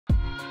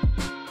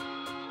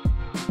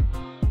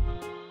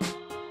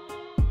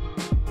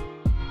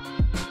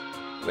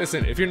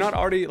Listen, if you're not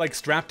already like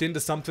strapped into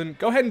something,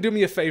 go ahead and do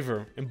me a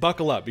favor and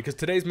buckle up, because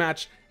today's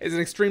match is an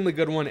extremely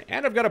good one,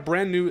 and I've got a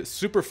brand new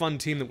super fun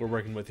team that we're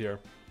working with here.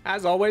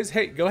 As always,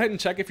 hey, go ahead and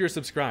check if you're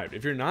subscribed.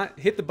 If you're not,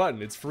 hit the button.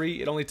 It's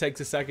free, it only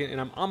takes a second, and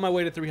I'm on my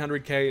way to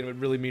 300k, and it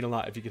would really mean a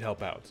lot if you could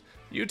help out.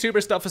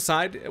 YouTuber stuff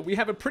aside, we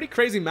have a pretty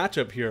crazy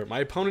matchup here. My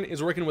opponent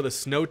is working with a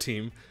snow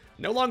team,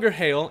 no longer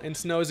hail, and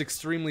snow is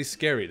extremely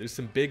scary. There's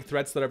some big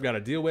threats that I've got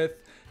to deal with,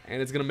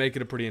 and it's going to make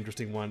it a pretty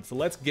interesting one. So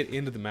let's get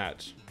into the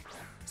match.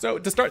 So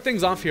to start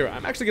things off here,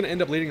 I'm actually going to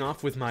end up leading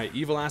off with my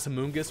evil ass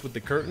Amoongus with the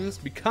curtains,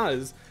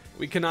 because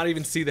we cannot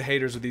even see the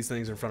haters with these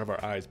things in front of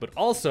our eyes. But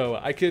also,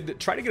 I could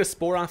try to get a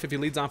Spore off if he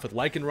leads off with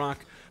Lichen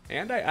Rock,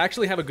 and I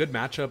actually have a good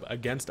matchup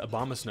against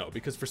Abomasnow,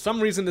 because for some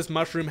reason this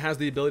mushroom has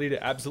the ability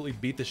to absolutely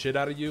beat the shit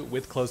out of you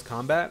with close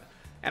combat.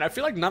 And I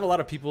feel like not a lot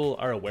of people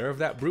are aware of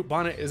that. Brute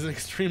Bonnet is an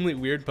extremely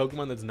weird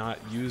Pokemon that's not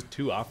used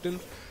too often.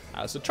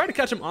 So try to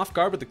catch him off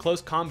guard with the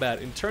close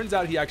combat, and turns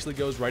out he actually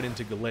goes right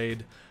into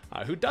Gallade,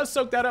 who does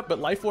soak that up, but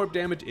Life Orb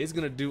damage is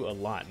going to do a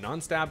lot.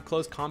 Non-stab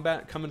close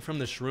combat coming from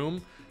the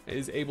Shroom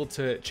is able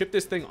to chip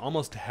this thing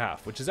almost to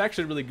half, which is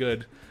actually really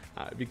good,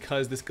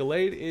 because this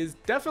Gallade is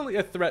definitely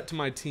a threat to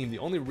my team. The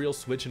only real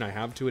switch-in I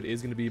have to it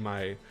is going to be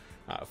my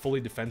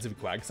fully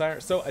defensive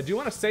Quagsire. So I do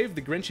want to save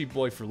the Grinchy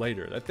boy for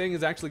later. That thing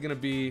is actually going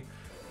to be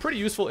pretty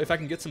useful if I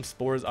can get some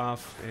spores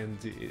off, and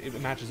it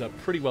matches up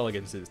pretty well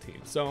against his team.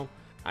 So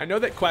I know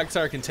that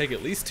Quagsire can take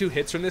at least 2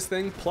 hits from this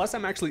thing, plus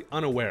I'm actually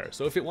unaware.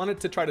 So if it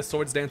wanted to try to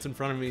Swords Dance in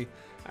front of me,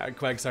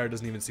 Quagsire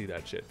doesn't even see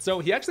that shit. So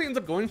he actually ends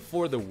up going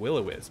for the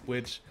Will-O-Wisp,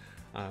 which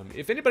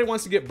if anybody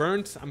wants to get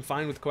burnt, I'm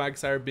fine with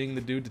Quagsire being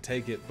the dude to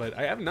take it, but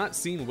I have not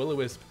seen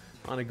Will-O-Wisp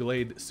on a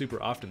Gallade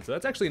super often, so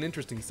that's actually an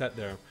interesting set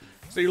there.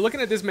 So you're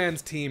looking at this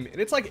man's team, and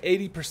it's like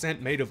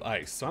 80% made of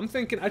ice. So I'm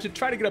thinking I should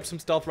try to get up some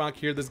Stealth Rock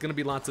here. There's going to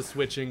be lots of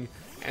switching,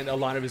 and a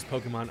lot of his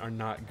Pokemon are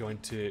not going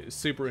to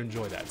super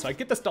enjoy that. So I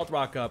get the Stealth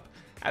Rock up,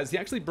 as he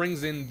actually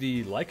brings in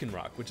the Lichen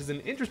Rock, which is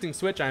an interesting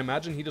switch. I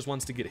imagine he just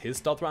wants to get his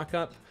Stealth Rock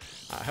up.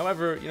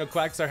 However, you know,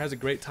 Quagsire has a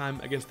great time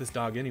against this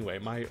dog anyway.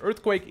 My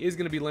Earthquake is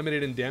going to be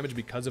limited in damage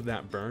because of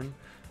that burn.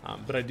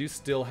 But I do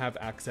still have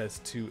access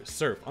to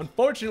Surf.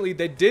 Unfortunately,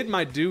 they did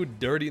my dude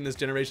dirty in this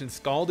generation.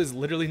 Scald is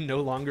literally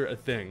no longer a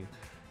thing,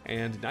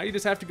 and now you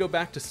just have to go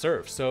back to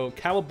Surf. So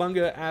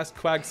Cowabunga asked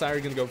Quagsire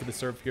going to go for the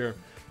Surf here,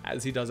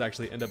 as he does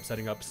actually end up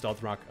setting up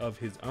Stealth Rock of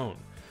his own.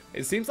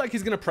 It seems like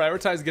he's going to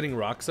prioritize getting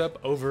rocks up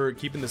over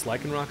keeping this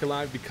Lichen Rock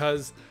alive,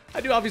 because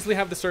I do obviously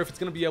have the Surf. It's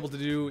going to be able to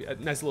do a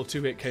nice little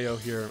 2-hit KO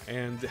here,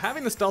 and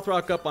having the Stealth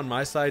Rock up on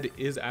my side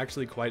is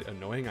actually quite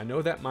annoying. I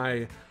know that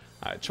my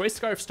Choice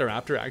Scarf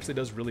Staraptor actually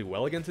does really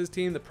well against his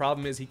team. The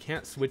problem is he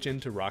can't switch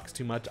into rocks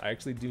too much. I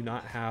actually do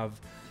not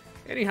have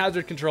any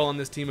hazard control on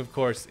this team, of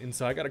course, and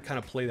so I got to kind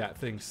of play that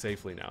thing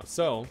safely now.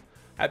 So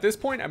at this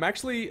point, I'm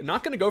actually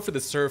not going to go for the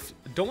Surf.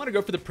 Don't want to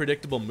go for the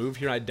predictable move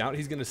here. I doubt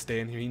he's going to stay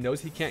in here. He knows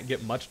he can't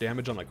get much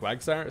damage on my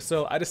Quagsire,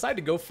 so I decided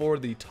to go for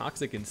the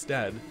Toxic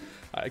instead,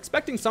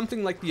 expecting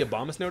something like the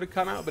Abomasnow to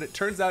come out, but it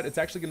turns out it's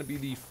actually going to be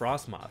the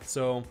Frostmoth.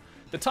 So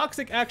the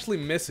Toxic actually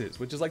misses,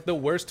 which is like the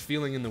worst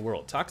feeling in the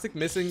world. Toxic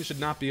missing should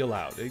not be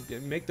allowed. They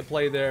make the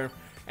play there,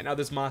 and now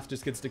this Moth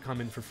just gets to come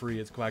in for free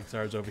as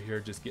Quagsire's over here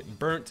just getting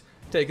burnt,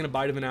 taking a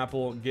bite of an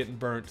apple, getting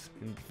burnt,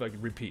 and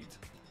fucking repeat.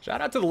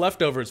 Shout out to the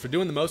Leftovers for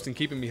doing the most and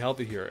keeping me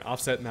healthy here.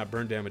 Offsetting that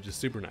burn damage is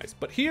super nice.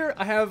 But here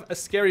I have a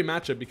scary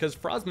matchup, because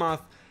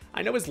Frostmoth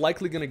I know is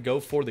likely going to go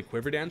for the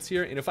Quiver Dance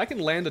here, and if I can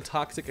land a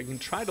Toxic, I can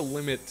try to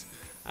limit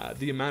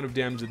the amount of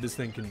damage that this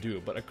thing can do.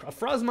 But a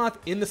Frostmoth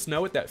in the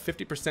snow with that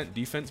 50%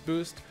 defense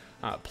boost,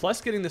 plus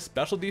getting the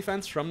special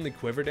defense from the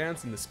Quiver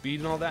Dance and the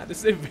speed and all that, this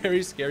is a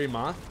very scary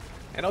Moth.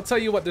 And I'll tell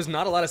you what, there's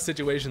not a lot of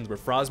situations where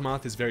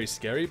Frostmoth is very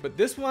scary, but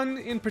this one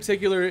in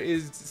particular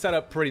is set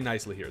up pretty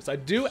nicely here. So I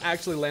do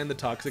actually land the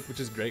Toxic,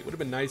 which is great. Would have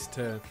been nice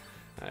to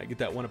get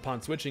that one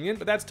upon switching in,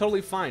 but that's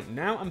totally fine.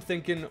 Now I'm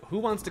thinking, who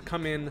wants to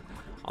come in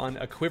on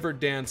a Quiver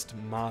Danced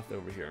Moth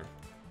over here?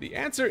 The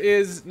answer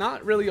is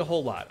not really a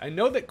whole lot. I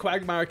know that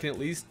Quagmire can at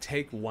least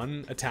take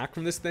 1 attack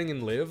from this thing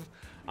and live.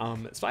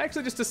 So I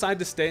actually just decided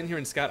to stay in here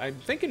and scout. I'm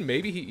thinking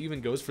maybe he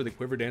even goes for the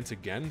Quiver Dance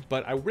again,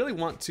 but I really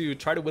want to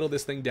try to whittle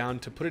this thing down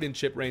to put it in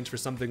chip range for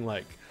something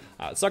like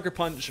Sucker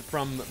Punch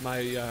from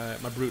my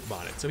my Brute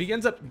Bonnet. So he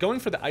ends up going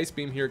for the Ice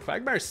Beam here.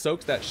 Quagmire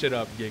soaks that shit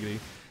up, giggity,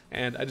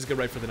 and I just go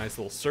right for the nice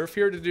little Surf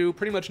here to do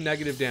pretty much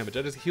negative damage.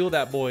 I just heal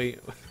that boy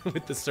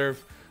with the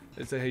Surf.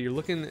 And say, hey, you're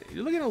looking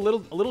a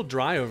little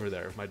dry over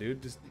there, my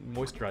dude. Just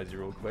moisturize you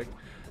real quick.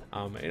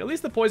 And at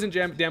least the poison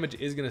damage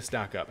is going to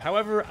stack up.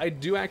 However, I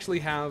do actually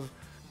have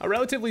a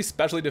relatively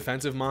specially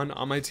defensive Mon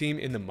on my team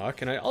in the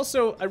Muck, and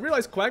I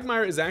realize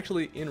Quagmire is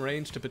actually in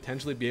range to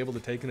potentially be able to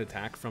take an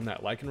attack from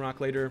that Lichen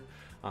Rock later.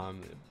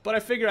 But I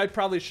figured I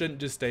probably shouldn't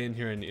just stay in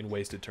here and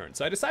waste a turn.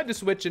 So I decided to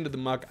switch into the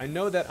Muck. I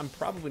know that I'm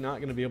probably not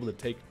going to be able to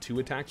take 2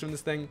 attacks from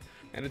this thing,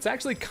 and it's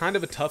actually kind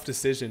of a tough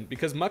decision,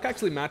 because Muck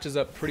actually matches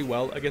up pretty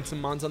well against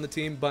some Mons on the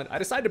team, but I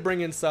decided to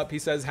bring in Sup. He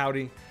says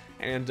howdy,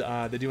 and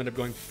they do end up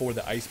going for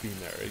the Ice Beam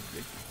there.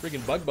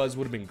 Freaking Bug Buzz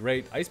would have been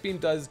great. Ice Beam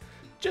does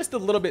just a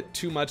little bit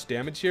too much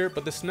damage here,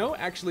 but the snow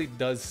actually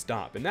does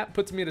stop, and that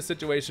puts me in a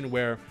situation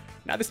where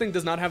now this thing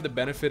does not have the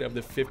benefit of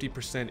the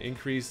 50%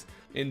 increase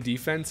in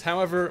defense.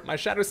 However, my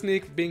Shadow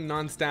Sneak being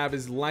non-stab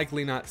is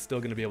likely not still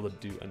going to be able to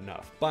do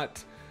enough,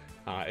 but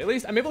at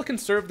least I'm able to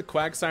conserve the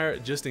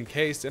Quagsire just in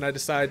case, and I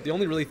decide the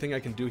only really thing I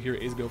can do here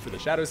is go for the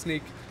Shadow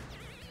Sneak.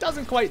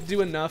 Doesn't quite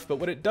do enough, but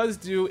what it does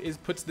do is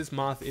puts this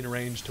moth in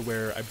range to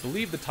where I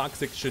believe the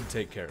Toxic should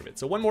take care of it.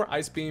 So one more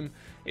Ice Beam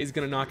is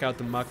going to knock out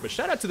the Muck, but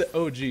shout out to the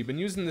OG. Been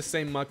using the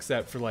same Muck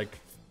set for like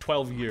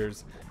 12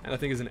 years, and I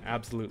think is an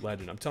absolute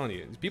legend. I'm telling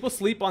you, people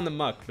sleep on the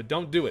Muck, but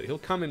don't do it. He'll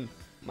come and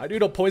my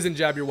dude will poison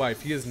jab your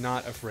wife. He is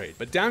not afraid.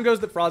 But down goes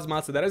the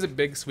Frostmoth, so that is a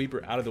big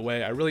sweeper out of the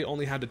way. I really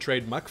only had to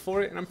trade Muck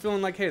for it, and I'm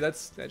feeling like, hey,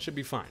 that should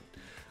be fine.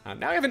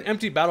 Now I have an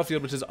empty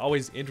battlefield, which is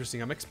always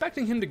interesting. I'm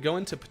expecting him to go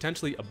into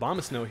potentially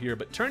Abomasnow here,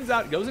 but turns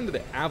out it goes into the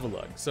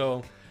Avalugg.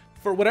 So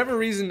for whatever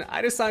reason,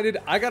 I decided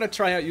I gotta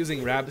try out using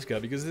Rabsca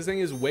because this thing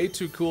is way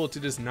too cool to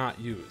just not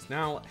use.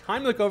 Now,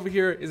 Heimlich over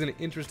here is an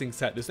interesting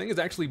set. This thing is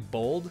actually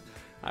bold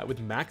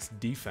with max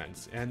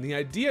defense, and the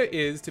idea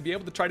is to be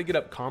able to try to get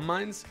up Calm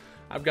Minds.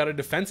 I've got a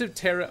defensive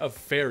Terra of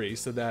Fairy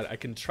so that I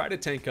can try to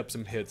tank up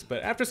some hits,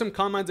 but after some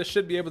Calm Minds I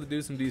should be able to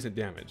do some decent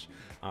damage.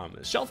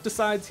 Shelf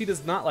decides he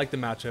does not like the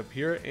matchup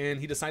here, and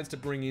he decides to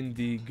bring in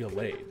the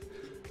Gallade.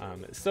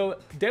 So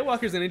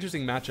Daywalker's an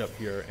interesting matchup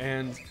here,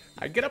 and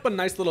I get up a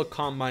nice little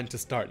Calm Mind to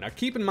start. Now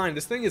keep in mind,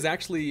 this thing is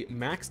actually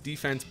max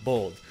defense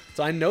bold,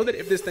 so I know that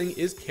if this thing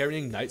is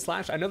carrying Night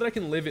Slash, I know that I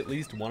can live at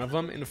least one of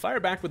them and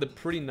fire back with a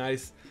pretty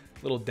nice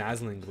little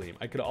Dazzling Gleam.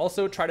 I could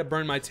also try to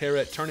burn my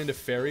Terra, turn into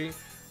Fairy,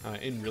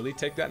 and really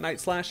take that Night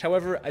Slash.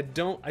 However, I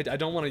don't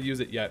want to use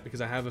it yet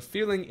because I have a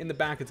feeling in the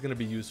back it's going to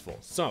be useful.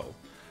 So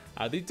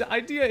the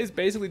idea is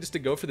basically just to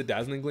go for the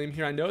Dazzling Gleam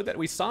here. I know that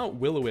we saw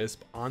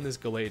Will-O-Wisp on this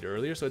Gallade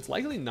earlier, so it's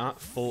likely not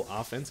full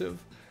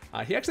offensive.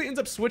 He actually ends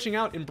up switching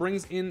out and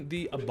brings in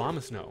the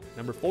Abomasnow.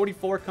 Number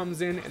 44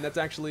 comes in, and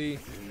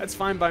that's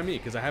fine by me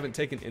because I haven't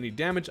taken any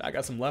damage. I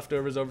got some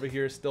leftovers over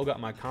here, still got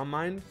my Calm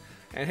Mind.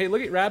 And hey,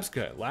 look at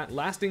Rabsca,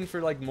 lasting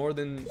for like more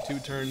than 2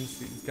 turns.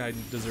 This guy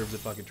deserves a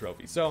fucking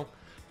trophy. So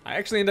I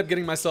actually end up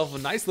getting myself a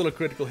nice little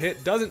critical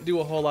hit. Doesn't do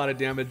a whole lot of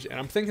damage, and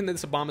I'm thinking that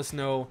this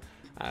Abomasnow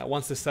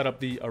wants to set up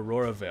the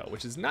Aurora Veil,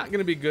 which is not going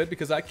to be good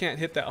because I can't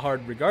hit that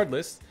hard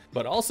regardless.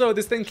 But also,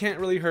 this thing can't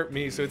really hurt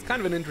me, so it's kind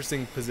of an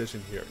interesting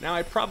position here. Now,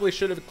 I probably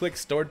should have clicked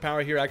Stored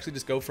Power here, actually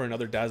just go for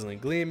another Dazzling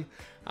Gleam.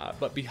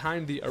 But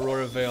behind the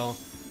Aurora Veil,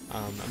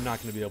 I'm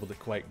not going to be able to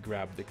quite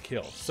grab the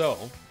kill. So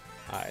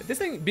this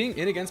thing being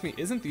in against me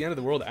isn't the end of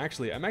the world,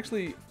 actually. I'm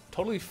actually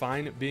totally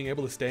fine being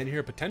able to stay in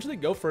here, potentially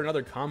go for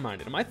another Calm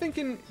Mind. And am I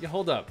thinking, yeah,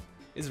 hold up,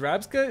 is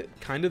Rabsca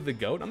kind of the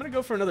GOAT? I'm going to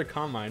go for another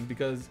Calm Mind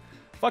because,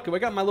 fuck it, I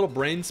got my little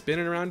brain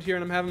spinning around here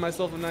and I'm having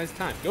myself a nice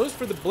time. Goes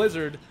for the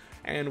Blizzard,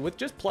 and with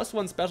just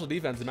 +1 special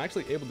defense, I'm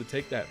actually able to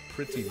take that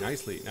pretty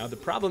nicely. Now, the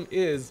problem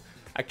is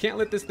I can't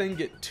let this thing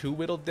get too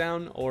whittled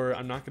down or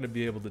I'm not going to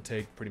be able to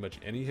take pretty much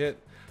any hit.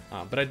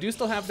 But I do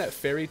still have that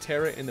Fairy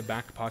Terra in the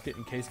back pocket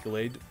in case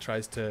Gallade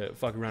tries to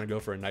fuck around and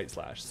go for a Night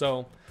Slash.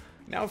 So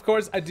now, of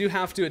course, I do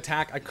have to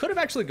attack. I could have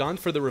actually gone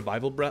for the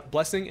Revival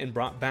Blessing and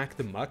brought back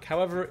the Muck.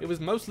 However, it was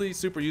mostly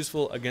super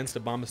useful against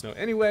Abomasnow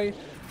anyway,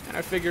 and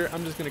I figure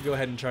I'm just going to go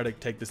ahead and try to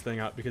take this thing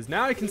out because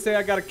now I can say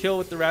I got a kill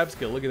with the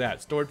Rabsca. Look at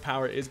that. Stored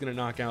Power is going to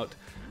knock out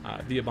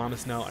the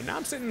Abomasnow, and now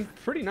I'm sitting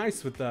pretty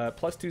nice with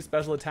 +2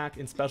 special attack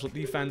and special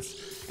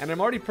defense, and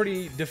I'm already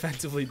pretty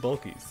defensively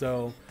bulky.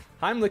 So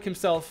Heimlich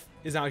himself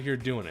is out here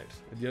doing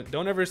it.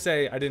 Don't ever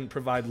say I didn't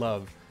provide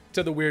love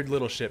to the weird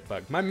little shit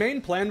bug. My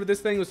main plan with this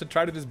thing was to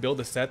try to just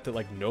build a set that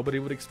like nobody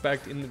would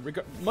expect.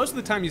 Most of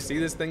the time you see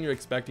this thing, you're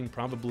expecting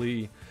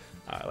probably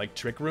like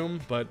Trick Room,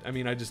 but I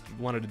mean, I just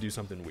wanted to do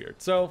something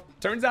weird. So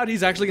turns out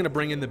he's actually going to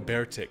bring in the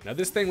Bear Tick. Now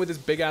this thing with this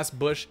big ass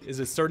bush is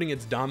asserting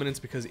its dominance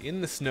because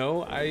in the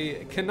snow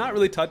I cannot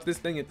really touch this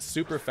thing. It's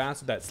super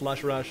fast with that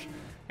Slush Rush,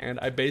 and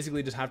I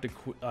basically just have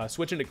to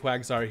switch into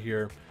Quagsire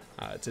here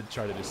to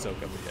try to just soak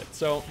up the hit.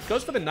 So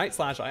goes for the Night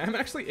Slash. I am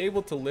actually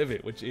able to live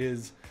it, which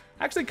is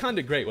actually kind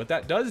of great. What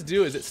that does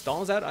do is it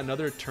stalls out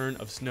another turn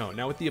of snow.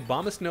 Now with the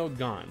Abomasnow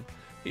gone,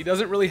 he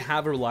doesn't really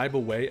have a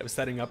reliable way of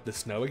setting up the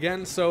snow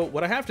again. So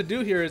what I have to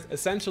do here is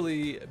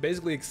essentially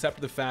basically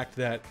accept the fact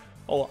that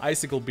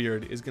Icicle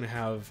Beard is going to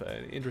have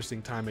an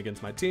interesting time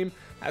against my team,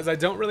 as I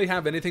don't really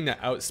have anything that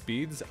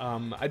outspeeds.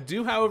 I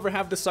do, however,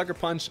 have the Sucker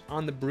Punch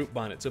on the Brute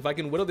Bonnet, so if I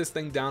can whittle this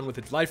thing down with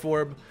its Life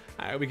Orb,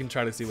 we can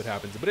try to see what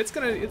happens. But it's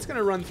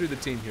gonna run through the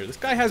team here. This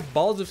guy has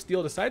Balls of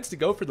Steel, decides to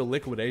go for the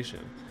Liquidation,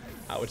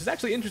 which is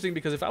actually interesting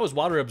because if I was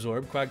Water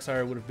Absorb,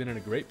 Quagsire would have been in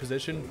a great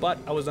position, but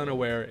I was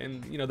unaware,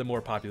 and you know, the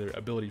more popular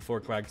ability for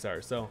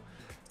Quagsire, so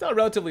still a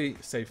relatively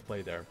safe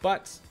play there.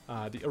 But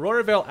the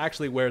Aurora Veil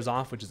actually wears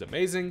off, which is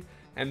amazing.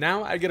 and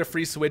now I get a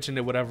free switch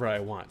into whatever I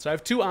want. So I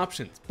have two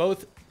options.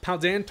 Both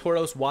PALDEAN,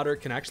 Tauros, Water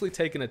can actually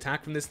take an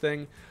attack from this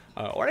thing,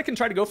 or I can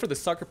try to go for the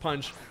Sucker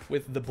Punch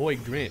with the boy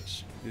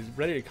Grinch. He's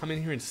ready to come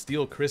in here and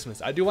steal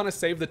Christmas. I do want to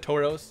save the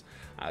Tauros,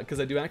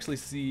 because I do actually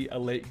see a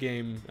late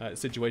game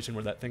situation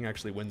where that thing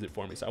actually wins it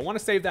for me. So I want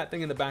to save that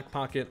thing in the back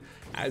pocket,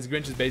 as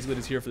Grinch is basically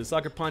just here for the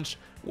Sucker Punch.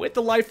 With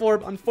the Life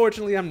Orb,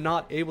 unfortunately, I'm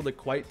not able to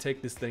quite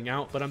take this thing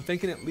out, but I'm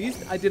thinking at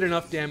least I did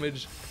enough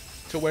damage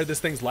to where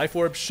this thing's Life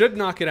Orb should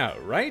knock it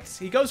out, right?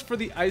 He goes for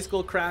the Ice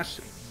Skull Crash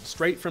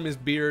straight from his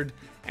beard,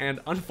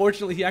 and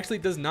unfortunately, he actually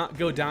does not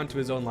go down to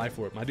his own Life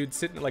Orb. My dude's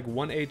sitting at like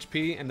 1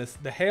 HP, and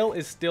the hail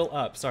is still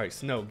up. Sorry,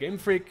 Snow. Game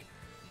Freak,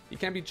 you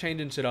can't be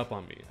changing shit up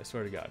on me, I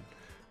swear to God.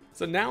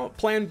 So now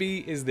plan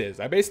B is this.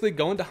 I basically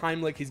go into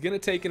Heimlich. He's going to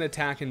take an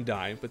attack and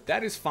die, but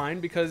that is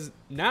fine because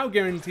now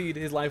guaranteed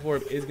his Life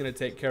Orb is going to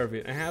take care of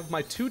it. I have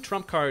my two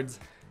trump cards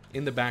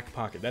in the back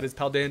pocket. That is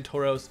PALDEAN,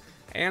 Tauros,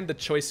 and the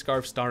Choice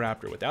Scarf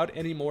Staraptor. Without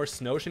any more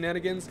Snow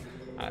shenanigans,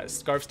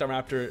 Scarf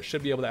Staraptor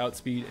should be able to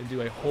outspeed and do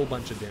a whole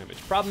bunch of damage.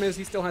 Problem is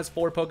he still has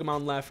 4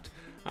 Pokemon left.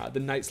 The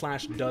Night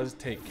Slash does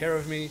take care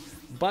of me,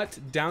 but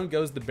down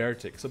goes the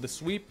Beartic. So the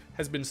sweep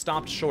has been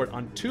stopped short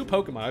on 2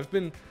 Pokemon. I've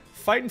been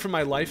fighting for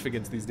my life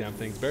against these damn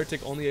things.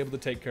 Beartic only able to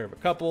take care of a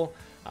couple.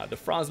 The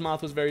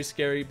Frostmoth was very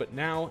scary, but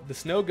now the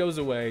snow goes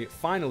away.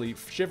 Finally,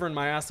 shivering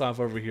my ass off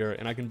over here,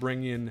 and I can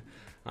bring in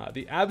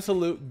the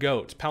absolute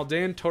GOAT.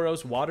 PALDEAN,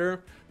 Tauros,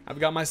 Water. I've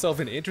got myself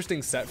an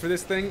interesting set for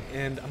this thing,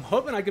 and I'm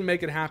hoping I can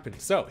make it happen.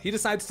 So he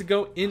decides to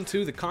go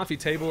into the coffee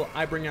table.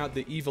 I bring out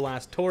the evil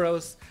ass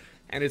Tauros,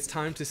 and it's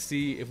time to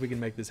see if we can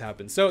make this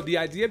happen. So the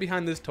idea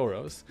behind this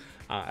Tauros,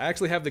 I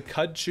actually have the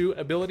Cud Chew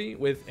ability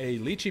with a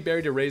Lychee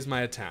Berry to raise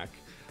my attack.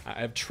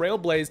 I have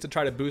Trailblaze to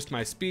try to boost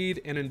my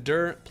speed, and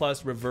Endure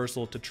plus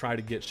Reversal to try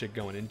to get shit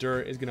going.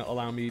 Endure is going to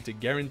allow me to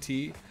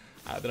guarantee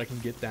that I can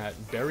get that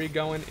berry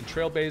going, and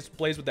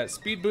Trailblaze with that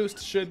speed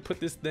boost should put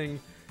this thing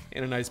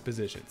in a nice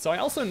position. So I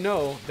also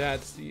know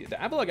that the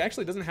Avalugg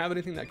actually doesn't have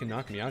anything that can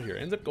knock me out here.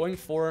 Ends up going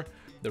for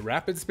the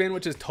Rapid Spin,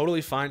 which is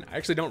totally fine. I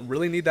actually don't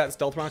really need that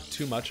Stealth Rock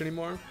too much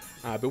anymore.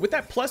 But with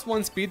that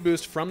 +1 speed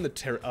boost from the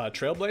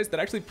Trailblaze, that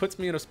actually puts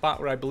me in a spot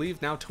where I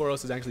believe now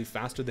Tauros is actually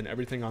faster than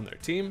everything on their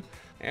team.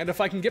 And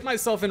if I can get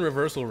myself in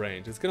reversal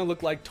range, it's going to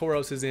look like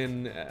Tauros is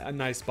in a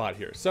nice spot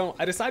here. So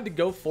I decided to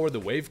go for the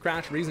Wave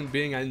Crash. Reason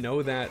being, I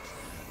know that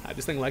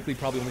this thing likely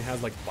probably only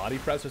has like Body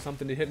Press or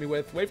something to hit me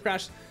with. Wave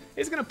Crash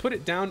is going to put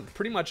it down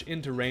pretty much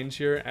into range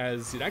here,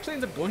 as it actually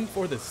ends up going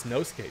for the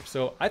Snowscape.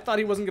 So I thought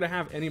he wasn't going to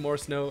have any more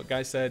snow.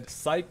 Guy said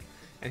psych,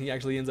 and he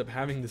actually ends up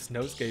having the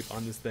Snowscape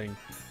on this thing.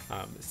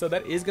 So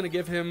that is going to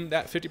give him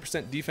that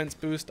 50% defense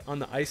boost on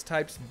the ice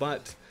types,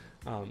 but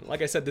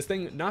like I said, this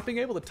thing not being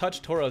able to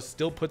touch Tauros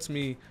still puts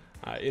me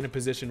in a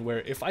position where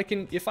if I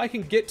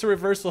can get to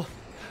reversal,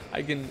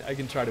 I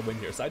can try to win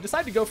here. So I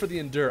decided to go for the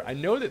Endure. I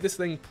know that this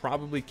thing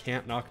probably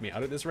can't knock me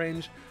out at this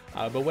range,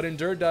 but what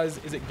Endure does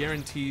is it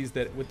guarantees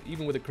that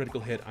even with a critical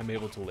hit, I'm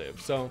able to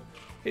live. So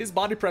his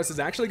Body Press is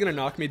actually going to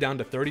knock me down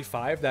to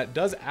 35. That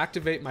does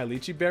activate my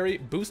Lychee Berry,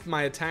 boost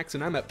my attacks,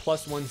 and I'm at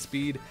 +1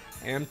 speed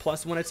and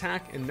 +1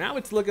 attack. And now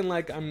it's looking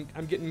like I'm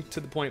getting to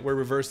the point where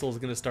reversal is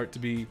going to start to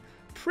be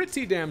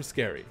pretty damn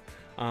scary.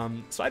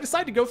 So I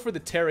decided to go for the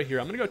Terra here.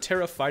 I'm going to go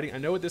Terra Fighting. I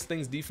know with this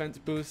thing's defense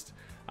boost,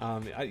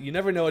 you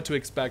never know what to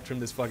expect from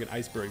this fucking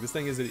iceberg. This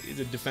thing is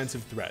a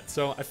defensive threat.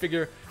 So I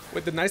figure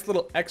with the nice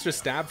little extra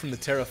stab from the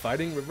Terra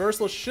Fighting,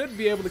 Reversal should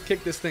be able to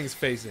kick this thing's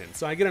face in.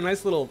 So I get a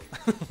nice little,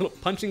 little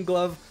punching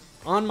glove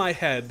on my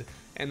head,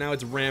 and now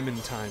it's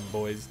ramming time,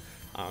 boys.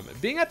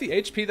 Being at the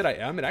HP that I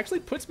am, it actually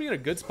puts me in a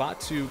good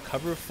spot to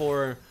cover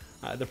for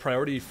the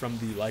priority from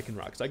the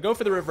Lycanroc. So I go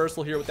for the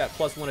Reversal here with that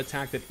 +1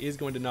 attack that is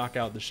going to knock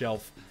out the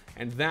Shelf,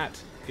 and that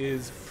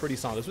is pretty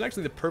solid. This was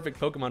actually the perfect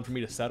Pokemon for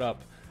me to set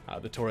up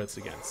the Tauros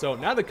again. So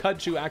now the Cud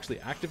Chew actually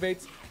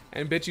activates,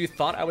 and bitch, you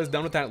thought I was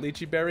done with that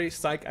Lychee Berry?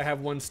 Psych, I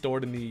have one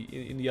stored in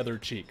the other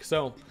cheek.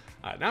 So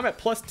now I'm at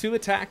 +2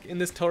 attack, and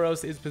this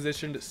Tauros is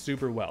positioned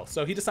super well.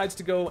 So he decides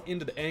to go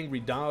into the Angry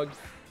Dog,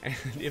 and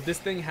if this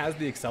thing has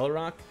the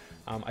Accelerock,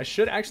 I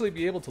should actually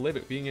be able to live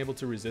it, being able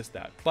to resist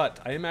that. But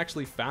I am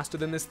actually faster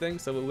than this thing,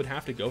 so it would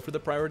have to go for the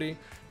priority,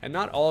 and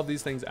not all of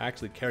these things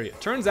actually carry it.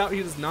 Turns out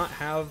he does not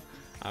have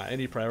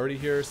any priority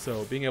here,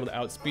 so being able to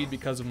outspeed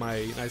because of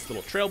my nice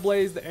little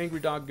Trailblaze, the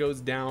Angry Dog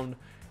goes down,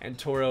 and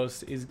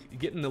Tauros is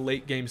getting the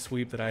late game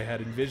sweep that I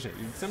had envisioned.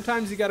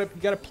 Sometimes you gotta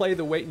play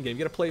the waiting game,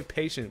 you gotta play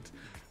patient,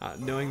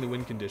 knowing the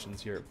win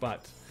conditions here.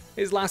 But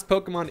his last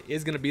Pokemon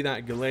is gonna be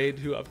that Gallade,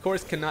 who of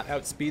course cannot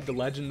outspeed the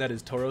legend that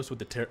is Tauros with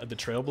the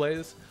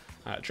Trailblaze.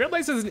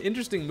 Trailblaze is an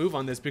interesting move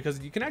on this because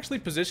you can actually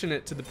position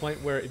it to the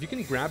point where if you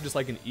can grab just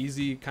like an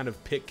easy kind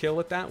of pick kill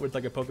with that, with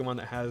like a Pokemon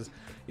that has,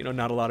 you know,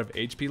 not a lot of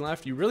HP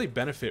left, you really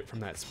benefit from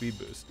that speed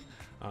boost.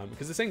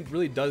 Because this thing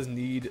really does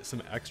need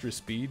some extra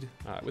speed.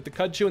 With the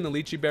Cud Chew and the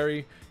Lychee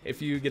Berry,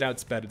 if you get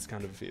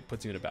outsped, it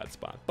puts you in a bad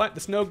spot. But the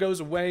snow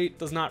goes away,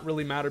 does not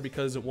really matter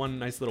because one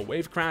nice little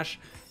Wave Crash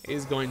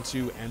is going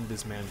to end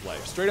this man's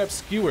life. Straight up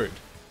skewered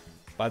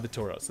by the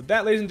Tauros. So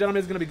that, ladies and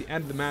gentlemen, is going to be the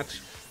end of the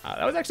match.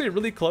 That was actually a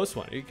really close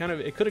one. It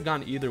could have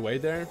gone either way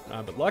there,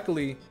 but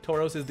luckily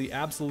Tauros is the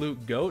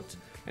absolute GOAT,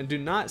 and do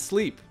not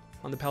sleep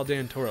on the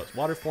PALDEAN Tauros.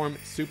 Water form,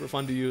 super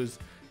fun to use.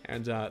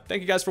 And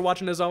thank you guys for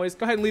watching. As always,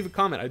 go ahead and leave a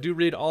comment. I do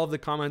read all of the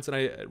comments, and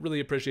I really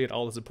appreciate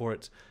all the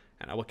support,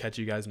 and I will catch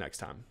you guys next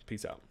time.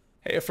 Peace out.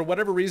 Hey, if for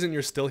whatever reason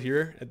you're still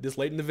here at this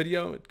late in the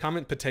video,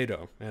 comment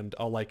potato and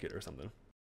I'll like it or something.